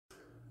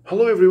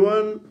Hello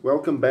everyone,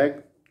 welcome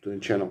back to the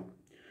channel.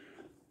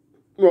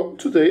 Well,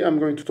 today I'm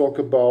going to talk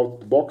about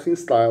the boxing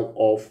style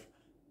of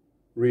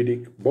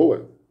Riddick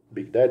Bowe,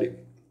 Big Daddy.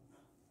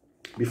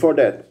 Before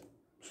that,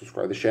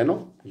 subscribe the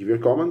channel, give your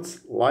comments,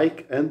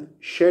 like and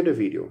share the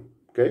video,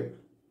 okay?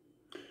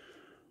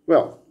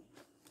 Well,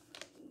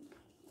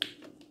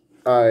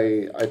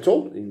 I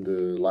told in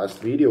the last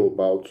video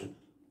about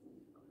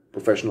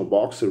professional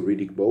boxer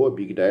Riddick Bowe,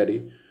 Big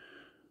Daddy,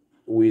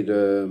 with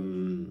a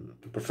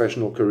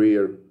professional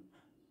career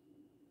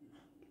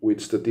with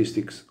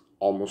statistics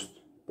almost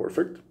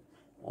perfect,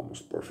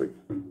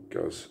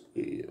 because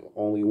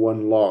only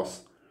one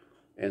loss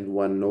and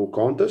one no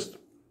contest.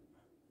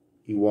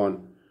 He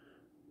won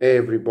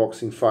every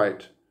boxing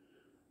fight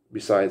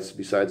besides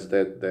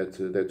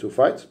that two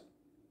fights.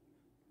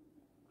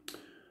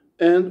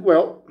 And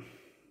well,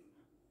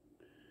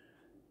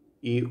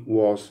 he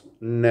was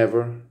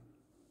never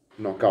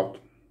knocked out.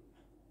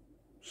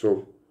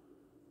 So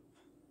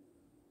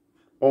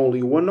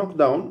only one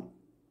knockdown.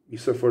 He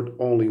suffered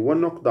only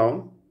one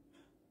knockdown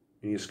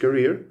in his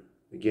career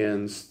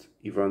against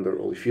Evander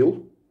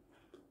Holyfield,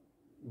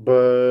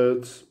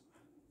 but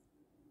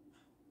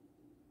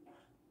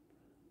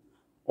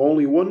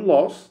only one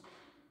loss,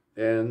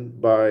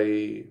 and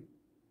by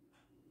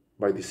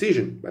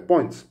decision, by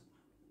points,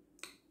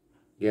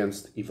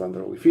 against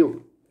Evander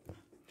Holyfield.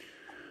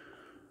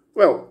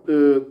 Well,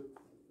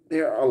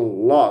 there are a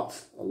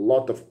lot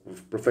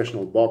of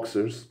professional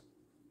boxers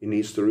in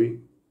history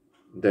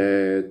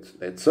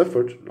that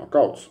suffered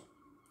knockouts.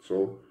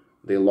 So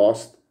they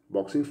lost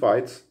boxing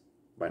fights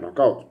by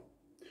knockout.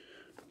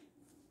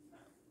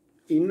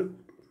 In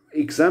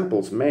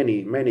examples, many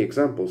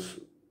examples,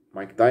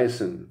 Mike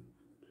Tyson,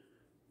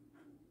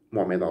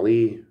 Muhammad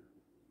Ali,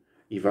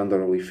 Evander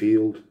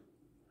Holyfield,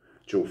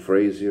 Joe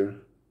Frazier,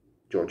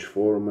 George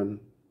Foreman,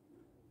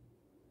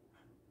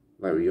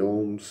 Larry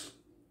Holmes,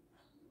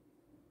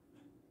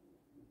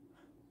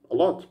 a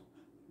lot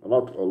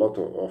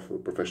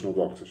of professional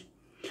boxers.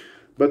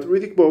 But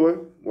Riddick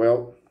Bowe,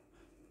 well,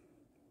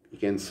 you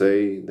can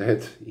say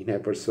that he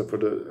never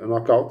suffered a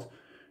knockout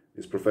in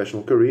his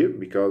professional career,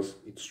 because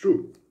it's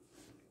true.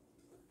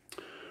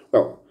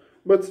 Well,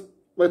 but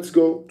let's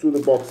go to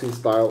the boxing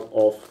style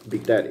of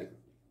Big Daddy.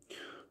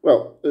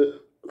 Well,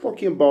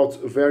 talking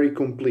about a very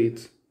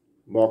complete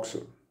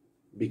boxer,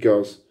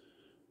 because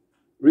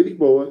Riddick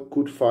Bowe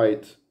could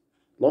fight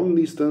long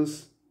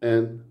distance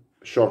and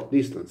short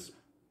distance.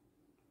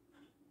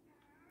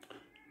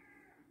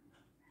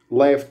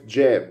 Left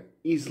jab.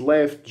 His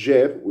left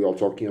jab, we are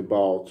talking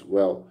about,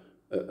 well,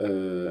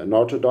 an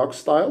orthodox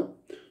style.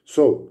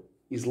 So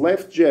his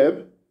left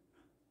jab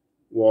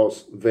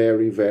was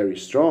very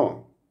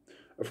strong.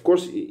 Of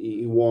course,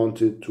 he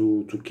wanted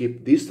to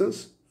keep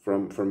distance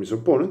from his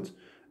opponent,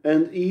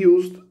 and he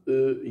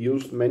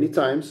used many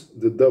times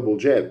the double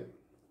jab.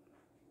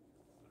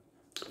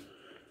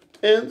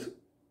 And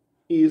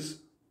his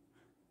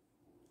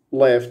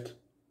left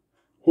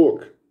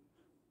hook.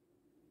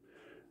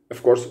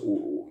 Of course,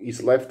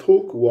 his left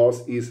hook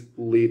was his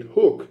lead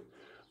hook.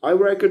 I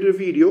recorded a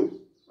video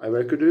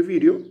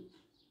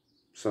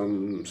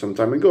some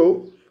time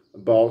ago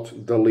about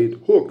the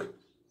lead hook.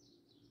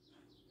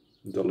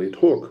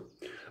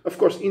 Of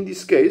course, in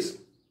this case,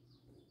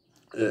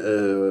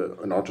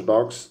 an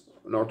orthodox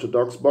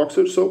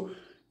boxer, so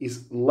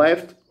his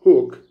left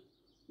hook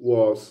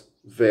was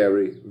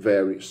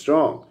very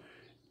strong.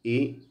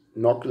 He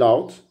knocked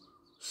out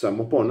some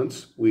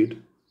opponents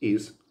with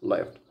his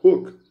left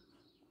hook.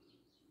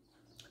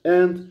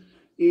 And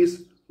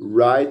his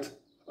right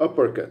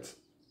uppercut.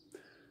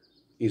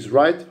 His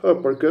right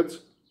uppercut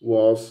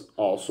was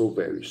also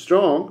very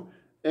strong,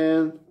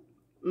 and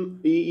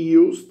he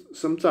used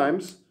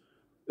sometimes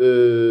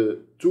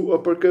 2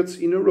 uppercuts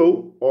in a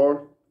row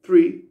or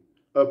 3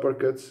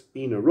 uppercuts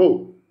in a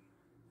row.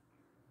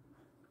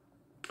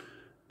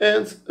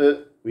 And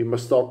we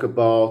must talk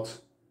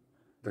about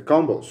the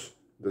combos,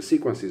 the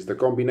sequences, the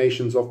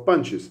combinations of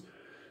punches.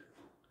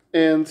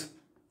 And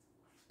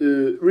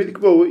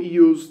Riddick Bowe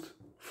used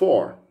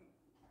 4.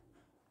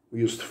 We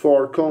used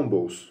 4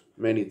 combos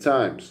many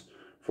times.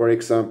 For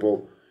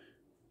example,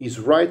 his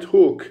right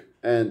hook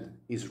and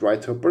his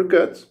right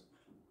uppercut.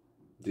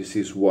 This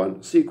is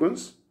one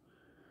sequence.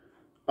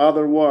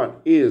 Other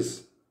one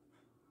is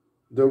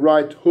the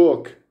right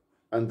hook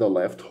and the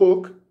left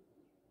hook.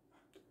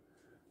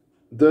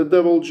 The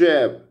double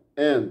jab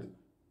and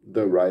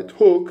the right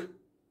hook.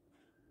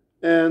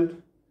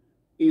 And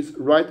his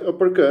right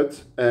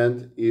uppercut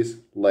and his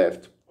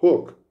left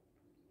hook.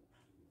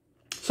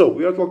 So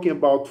we are talking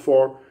about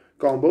 4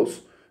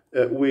 combos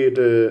with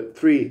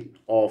 3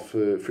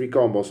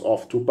 combos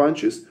of 2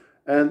 punches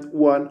and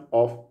 1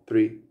 of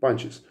 3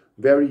 punches.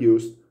 Very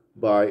used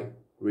by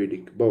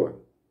Riddick Bowe.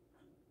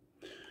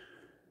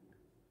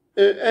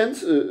 And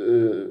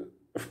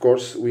of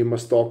course, we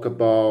must talk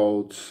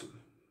about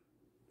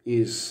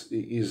his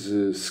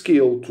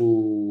skill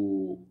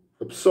to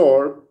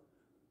absorb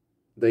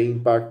the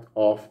impact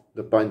of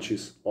the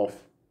punches of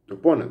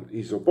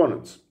his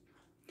opponents.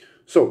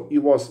 So he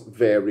was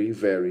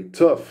very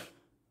tough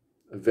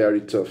a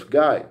very tough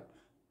guy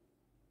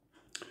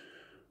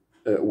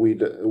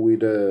with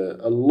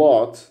a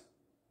lot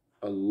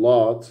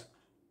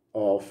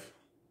of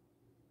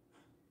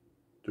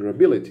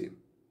durability.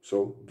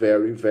 So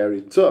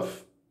very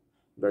tough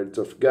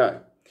guy.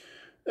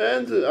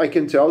 And I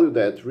can tell you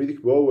that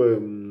Riddick Bowe,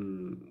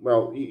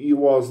 well, he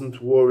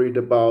wasn't worried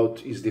about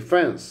his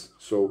defense.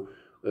 So,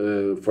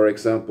 for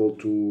example,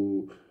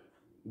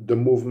 the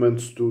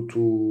movements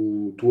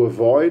to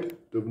avoid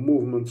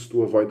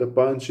the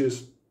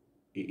punches,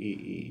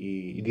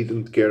 he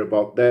didn't care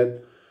about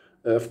that.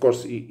 Of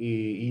course, he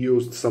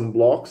used some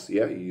blocks.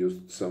 Yeah, he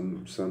used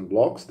some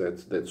blocks.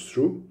 That's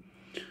true.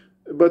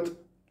 But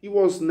he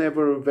was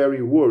never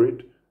very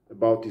worried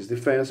about his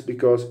defense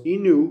because he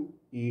knew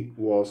he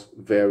was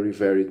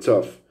very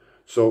tough.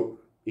 So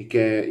he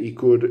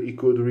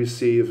could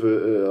receive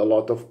a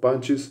lot of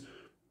punches,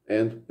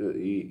 and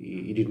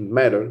he didn't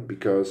matter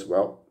because,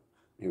 well,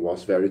 he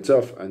was very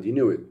tough and he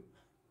knew it.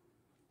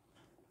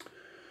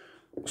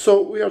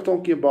 So we are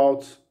talking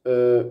about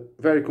a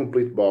very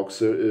complete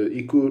boxer.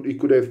 He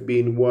could have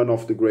been one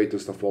of the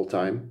greatest of all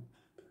time.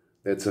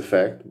 That's a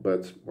fact.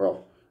 But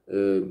well,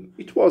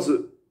 it was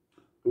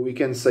we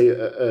can say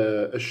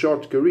a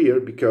short career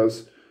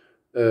because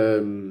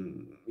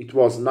it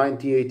was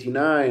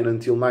 1989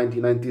 until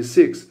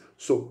 1996,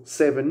 so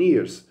 7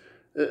 years,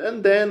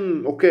 and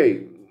then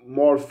okay,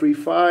 more free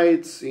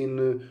fights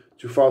in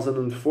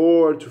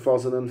 2004,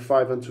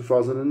 2005, and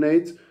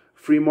 2008.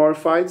 3 more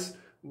fights,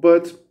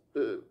 but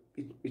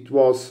it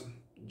was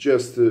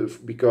just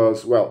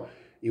because, well,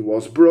 he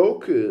was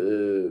broke,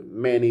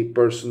 many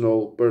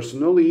personal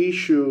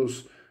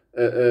issues.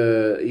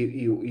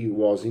 He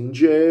was in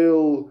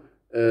jail.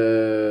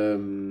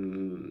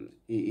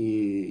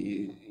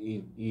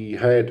 He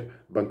had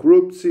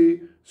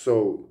bankruptcy,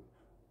 so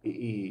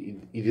he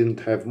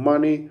didn't have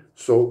money.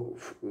 So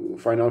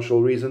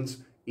financial reasons,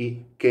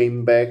 he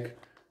came back.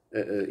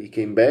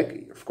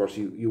 Of course,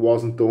 he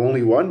wasn't the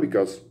only one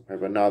because I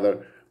have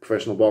another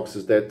professional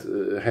boxers that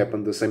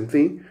happened the same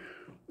thing.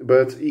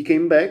 But he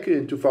came back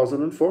in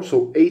 2004,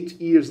 so 8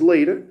 years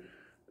later,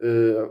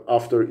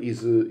 after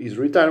his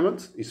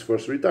retirement, his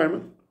first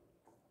retirement,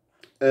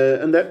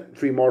 and then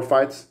 3 more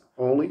fights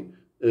only.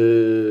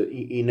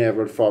 He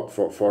never fought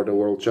for the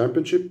World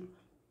Championship,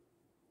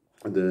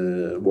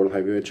 the World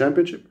Heavyweight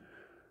Championship.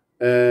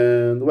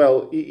 And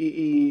well,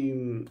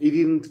 he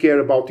didn't care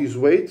about his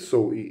weight,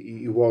 so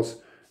he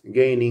was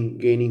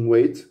gaining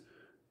weight,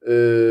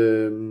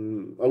 a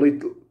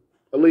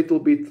little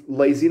bit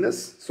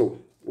laziness,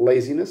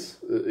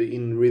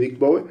 in Riddick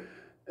Bowe,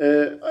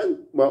 and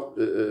well,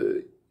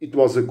 it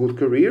was a good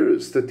career,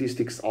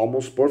 statistics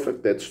almost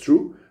perfect, that's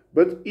true,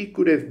 but it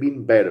could have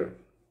been better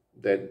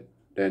than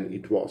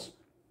it was.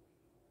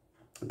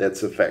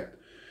 That's a fact.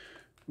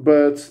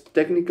 But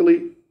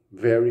technically,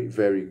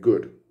 very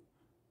good.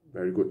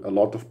 Very good. A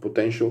lot of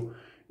potential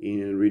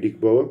in Riddick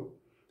Bowe.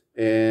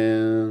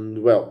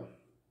 And, well,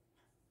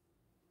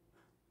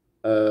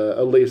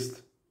 a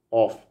list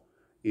of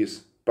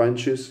his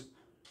punches.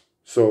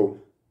 So,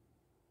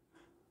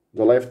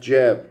 the left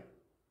jab,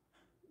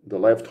 the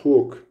left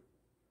hook,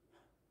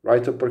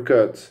 right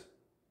uppercut,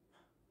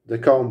 the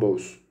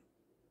combos,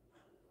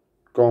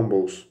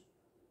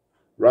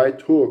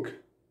 right hook,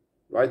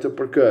 right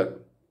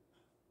uppercut,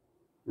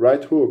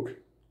 right hook,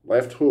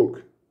 left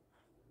hook,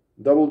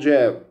 double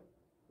jab,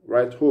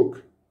 right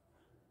hook,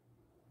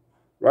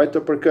 right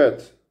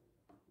uppercut,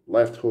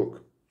 left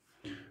hook.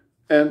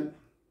 And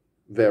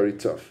very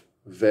tough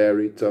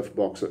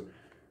boxer.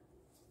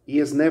 He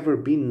has never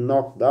been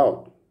knocked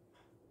out.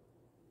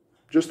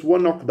 Just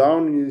one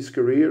knockdown in his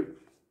career,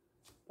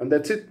 and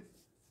that's it.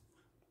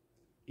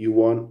 He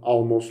won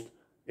almost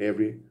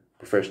every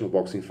professional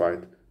boxing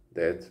fight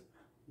that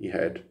he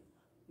had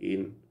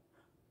in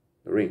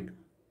the ring.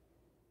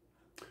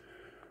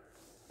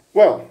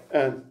 Well,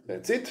 and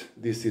that's it.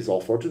 This is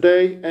all for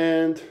today,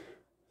 and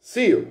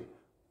see you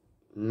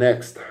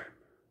next time.